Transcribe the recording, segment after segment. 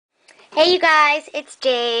Hey you guys, it's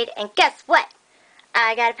Jade, and guess what?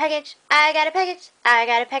 I got a package, I got a package, I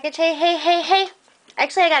got a package, hey, hey, hey, hey.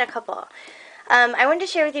 Actually, I got a couple. I wanted to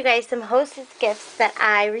share with you guys some Hostess gifts that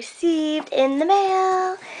I received in the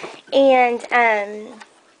mail. And,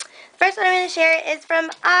 first one I'm going to share is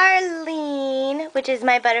from Arlene, which is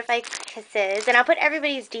my butterfly kisses. And I'll put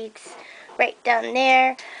everybody's deets right down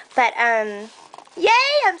there. But, yay!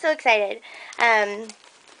 I'm so excited.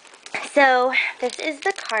 So, this is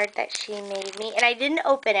the card that she made me, and I didn't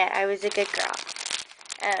open it. I was a good girl.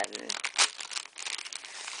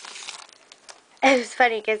 It was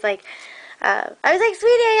funny because, like, I was like,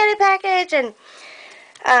 sweetie, I got a package, and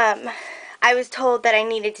I was told that I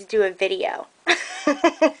needed to do a video.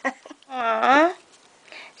 Aww.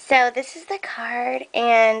 So, this is the card,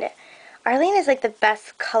 and Arlene is, like, the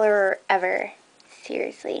best colorer ever.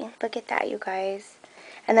 Seriously. Look at that, you guys.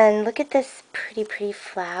 And then look at this pretty, pretty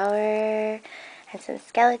flower and some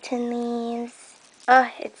skeleton leaves.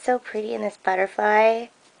 Oh, it's so pretty in this butterfly.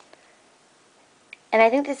 And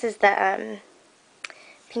I think this is the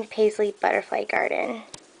pink paisley butterfly garden.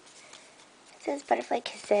 It says butterfly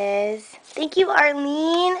kisses. Thank you,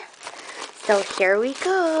 Arlene. So here we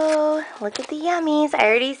go. Look at the yummies. I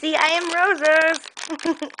already see I Am Roses.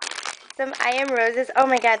 Some I Am Roses. Oh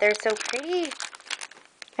my god, they're so pretty.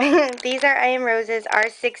 These are I Am Roses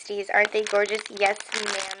R60s. Aren't they gorgeous? Yes,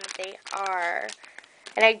 ma'am, they are.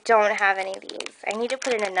 And I don't have any of these. I need to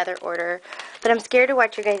put in another order. But I'm scared to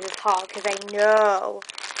watch your guys' haul because I know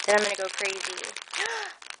that I'm going to go crazy.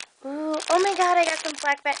 Ooh, oh my god, I got some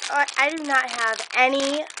flat back. Oh, I do not have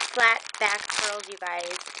any flat back pearls, you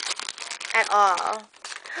guys. At all.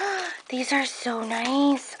 These are so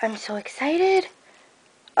nice. I'm so excited.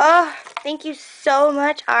 Oh, thank you so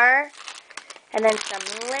much, R. And then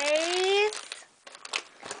some lace.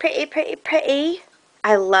 Pretty, pretty, pretty.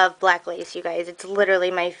 I love black lace, you guys. It's literally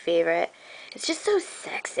my favorite. It's just so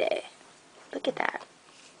sexy. Look at that.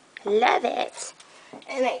 Love it.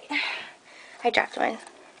 And I dropped one.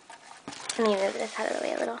 Let me move this out of the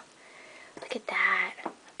way a little. Look at that.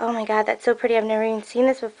 Oh my god, that's so pretty. I've never even seen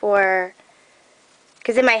this before.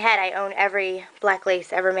 Because in my head, I own every black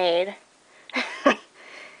lace ever made.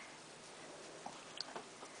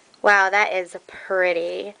 Wow, that is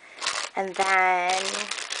pretty. And then,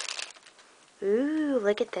 ooh,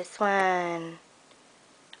 look at this one.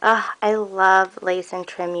 Oh, I love lace and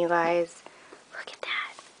trim, you guys. Look at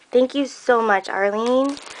that. Thank you so much,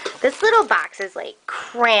 Arlene. This little box is like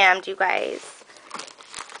crammed, you guys.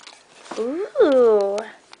 Ooh,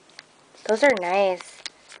 those are nice.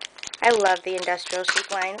 I love the industrial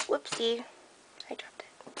chic line. Whoopsie, I dropped it.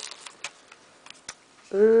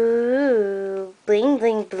 Ooh, bling,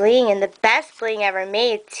 bling, bling, and the best bling ever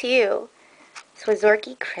made, too.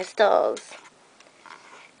 Swarovski crystals.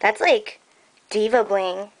 That's like diva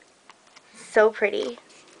bling. So pretty.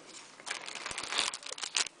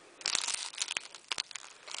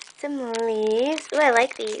 Some leaves. Ooh, I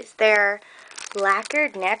like these. They're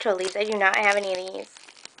lacquered natural leaves. I do not have any of these.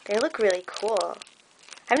 They look really cool.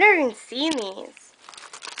 I've never even seen these.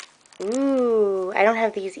 Ooh, I don't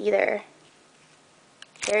have these either.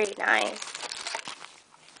 Very nice.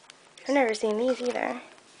 I've never seen these either.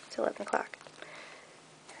 It's 11 o'clock.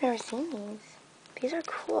 I've never seen these. These are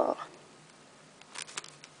cool.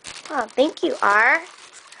 Wow, thank you, R.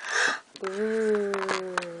 Ooh.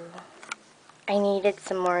 I needed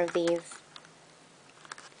some more of these.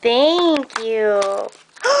 Thank you.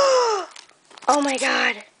 Oh my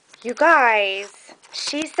god. You guys.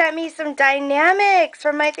 She sent me some dynamics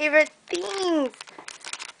from my favorite things.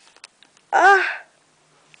 Ugh.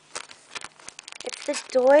 It's the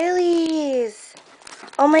doilies.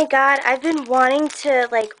 Oh my god. I've been wanting to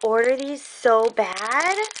like order these so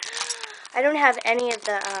bad. I don't have any of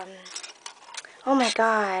the oh my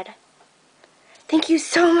god. Thank you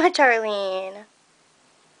so much, Arlene.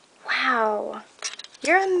 Wow.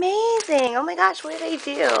 You're amazing. Oh my gosh, what did I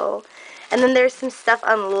do? And then there's some stuff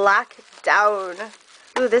on lockdown.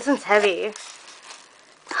 Ooh, this one's heavy.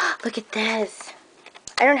 Look at this.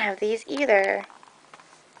 I don't have these either.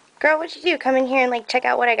 Girl, what'd you do? Come in here and like check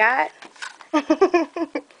out what I got?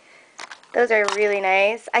 Those are really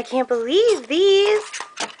nice. I can't believe these.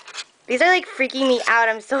 These are like freaking me out.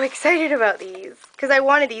 I'm so excited about these because I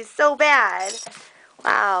wanted these so bad.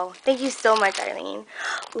 Wow. Thank you so much, Arlene.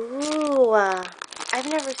 Ooh, I've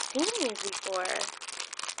never seen these before.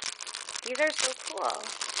 These are so cool.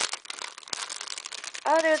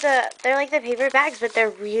 Oh, they're like the paper bags, but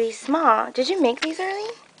they're really small. Did you make these,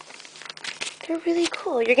 Arlene? They're really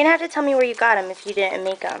cool. You're gonna have to tell me where you got them if you didn't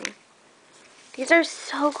make them. These are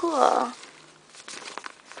so cool.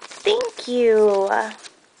 Thank you.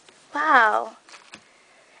 Wow.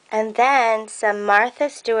 And then some Martha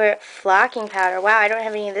Stewart flocking powder. Wow, I don't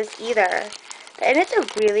have any of this either. And it's a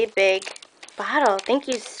really big bottle. Thank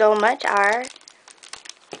you so much, R.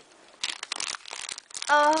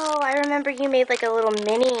 Oh, I remember you made like a little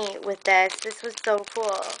mini with this. This was so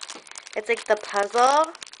cool. It's like the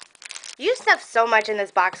puzzle. You stuffed so much in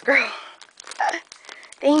this box, girl.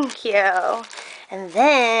 Thank you. And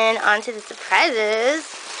then on to the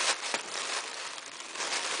surprises.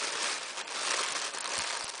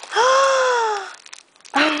 Oh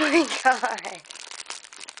my god.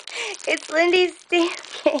 It's Lindy's stamp.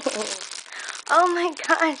 Oh my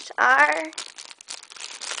gosh, R.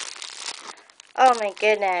 Oh my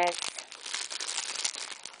goodness.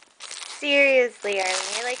 Seriously, Arlene,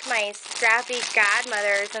 you're like my scrappy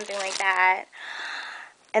godmother or something like that.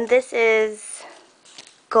 And this is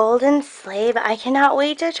Golden Slave. I cannot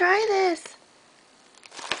wait to try this.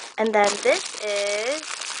 And then this is,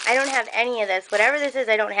 I don't have any of this. Whatever this is,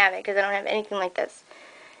 I don't have it because I don't have anything like this.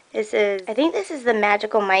 This is, I think this is the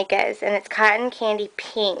Magical Micas, and it's cotton candy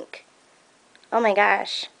pink. Oh my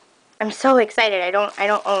gosh. I'm so excited. I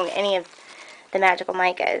don't own any of the Magical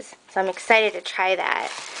Micas, so I'm excited to try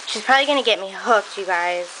that. She's probably going to get me hooked, you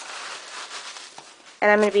guys.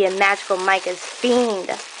 And I'm going to be a Magical Micas fiend.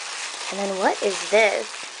 And then what is this?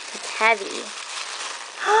 It's heavy.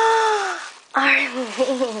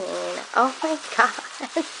 Arlene. Oh my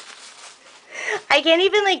god. I can't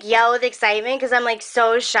even like yell with excitement because I'm like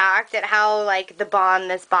so shocked at how like the bomb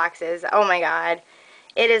this box is. Oh my god.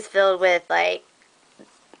 It is filled with like,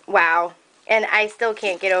 wow. And I still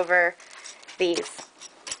can't get over these.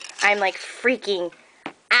 I'm like freaking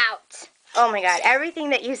out. Oh my god. Everything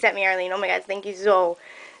that you sent me, Arlene. Oh my god. Thank you so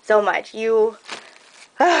much. You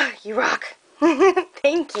rock.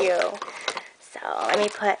 Thank you. So let me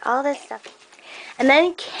put all this stuff. And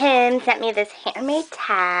then Kim sent me this handmade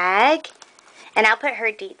tag. And I'll put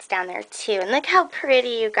her dates down there too. And look how pretty,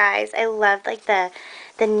 you guys. I love like the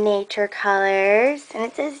nature colors. And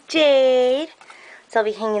it says Jade. So I'll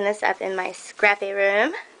be hanging this up in my scrappy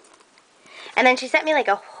room. And then she sent me like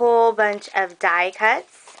a whole bunch of die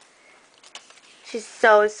cuts. She's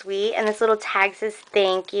so sweet. And this little tag says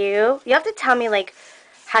thank you. You have to tell me like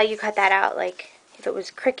how you cut that out. Like if it was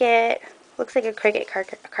Cricut. Looks like a Cricut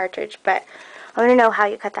cartridge. But I want to know how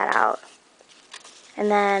you cut that out. And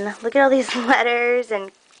then look at all these letters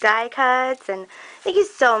and die cuts. And thank you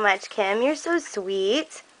so much, Kim. You're so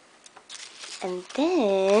sweet. And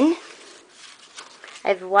then I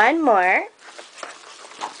have one more.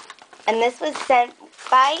 And this was sent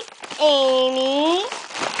by Amy.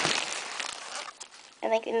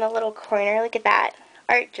 And like in the little corner, look at that.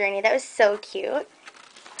 Art journey. That was so cute.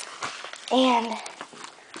 And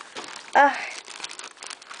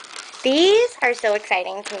these are so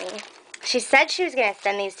exciting to me. She said she was going to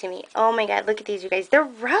send these to me. Oh my god, look at these, you guys. They're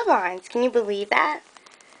rub-ons. Can you believe that?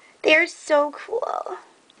 They're so cool.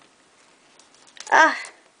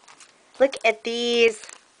 Look at these.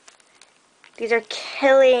 These are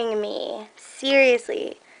killing me.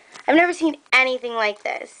 Seriously. I've never seen anything like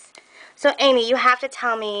this. So, Amy, you have to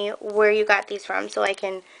tell me where you got these from so I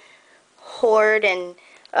can hoard and...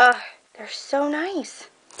 they're so nice.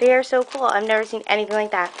 They are so cool. I've never seen anything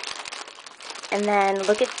like that. And then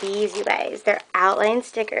look at these, you guys. They're outline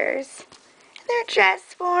stickers. They're dress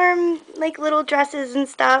form, like little dresses and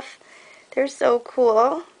stuff. They're so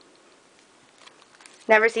cool.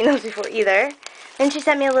 Never seen those before either. Then she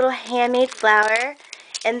sent me a little handmade flower.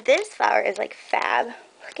 And this flower is like fab.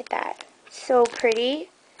 Look at that. So pretty.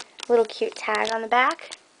 Little cute tag on the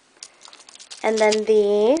back. And then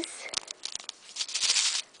these.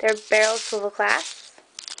 They're barrel swivel clasps.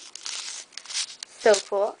 So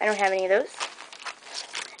cool. I don't have any of those.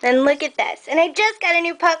 Then look at this. And I just got a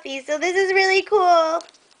new puppy, so this is really cool.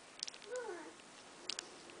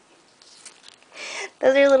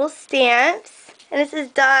 Those are little stamps. And this is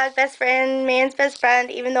dog, best friend, man's best friend,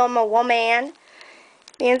 even though I'm a woman.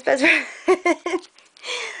 Man's best friend.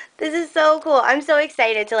 This is so cool. I'm so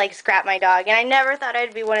excited to like scrap my dog. And I never thought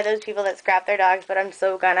I'd be one of those people that scrap their dogs, but I'm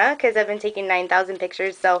so gonna because I've been taking 9,000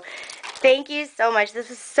 pictures. So thank you so much. This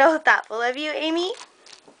is so thoughtful of you, Amy.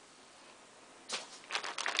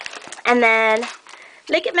 And then,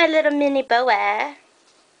 look at my little mini boa.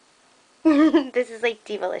 This is like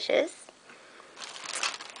Divalicious.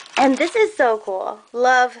 And this is so cool.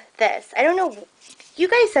 Love this. I don't know, you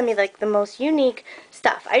guys send me like the most unique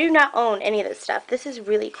stuff. I do not own any of this stuff. This is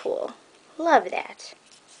really cool. Love that.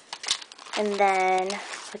 And then,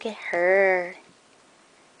 look at her.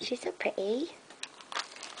 She's so pretty.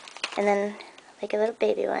 And then, like a little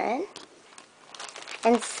baby one.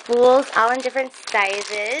 And spools all in different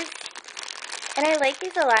sizes. And I like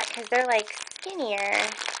these a lot because they're like skinnier.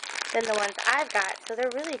 than the ones I've got, so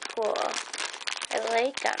they're really cool. I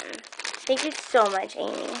like them. Thank you so much,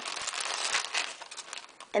 Amy.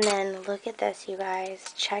 And then look at this, you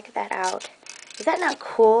guys. Check that out. Is that not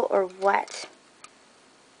cool or what?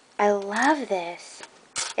 I love this.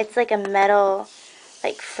 It's like a metal,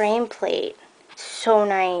 like, frame plate. So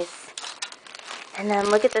nice. And then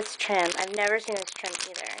look at this trim. I've never seen this trim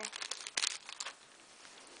either.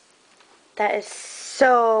 That is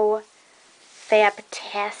so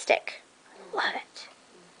fantastic. Love it.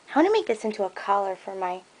 I want to make this into a collar for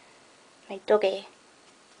my doggy.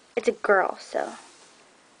 It's a girl, so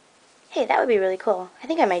hey, that would be really cool. I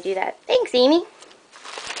think I might do that. Thanks, Amy.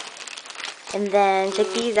 And then check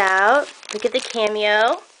these out. Look at the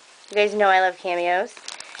cameo. You guys know I love cameos.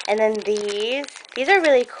 And then these are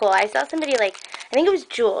really cool. I saw somebody, like, I think it was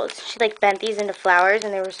Jules. She like bent these into flowers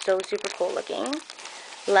and they were so super cool looking.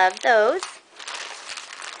 Love those.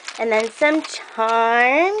 And then some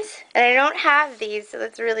charms. And I don't have these, so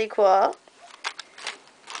that's really cool.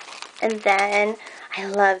 And then I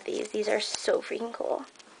love these. These are so freaking cool.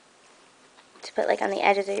 To put like on the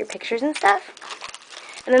edges of your pictures and stuff.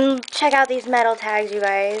 And then check out these metal tags, you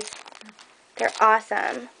guys. They're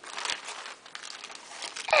awesome.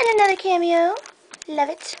 And another cameo. Love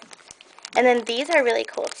it. And then these are really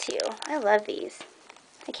cool too. I love these.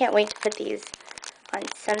 I can't wait to put these on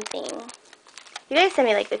something. You guys send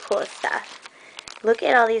me like the coolest stuff. Look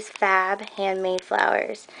at all these fab handmade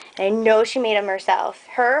flowers. And I know she made them herself.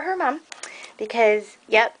 Her or her mom. Because,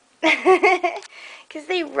 yep. Because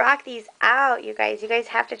they rock these out, you guys. You guys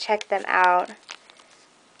have to check them out.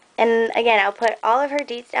 And again, I'll put all of her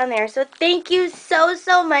deets down there. So thank you so,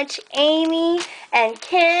 so much, Amy and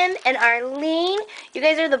Kim and Arlene. You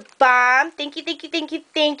guys are the bomb. Thank you, thank you, thank you,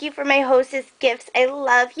 thank you for my Hostess gifts. I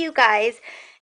love you guys.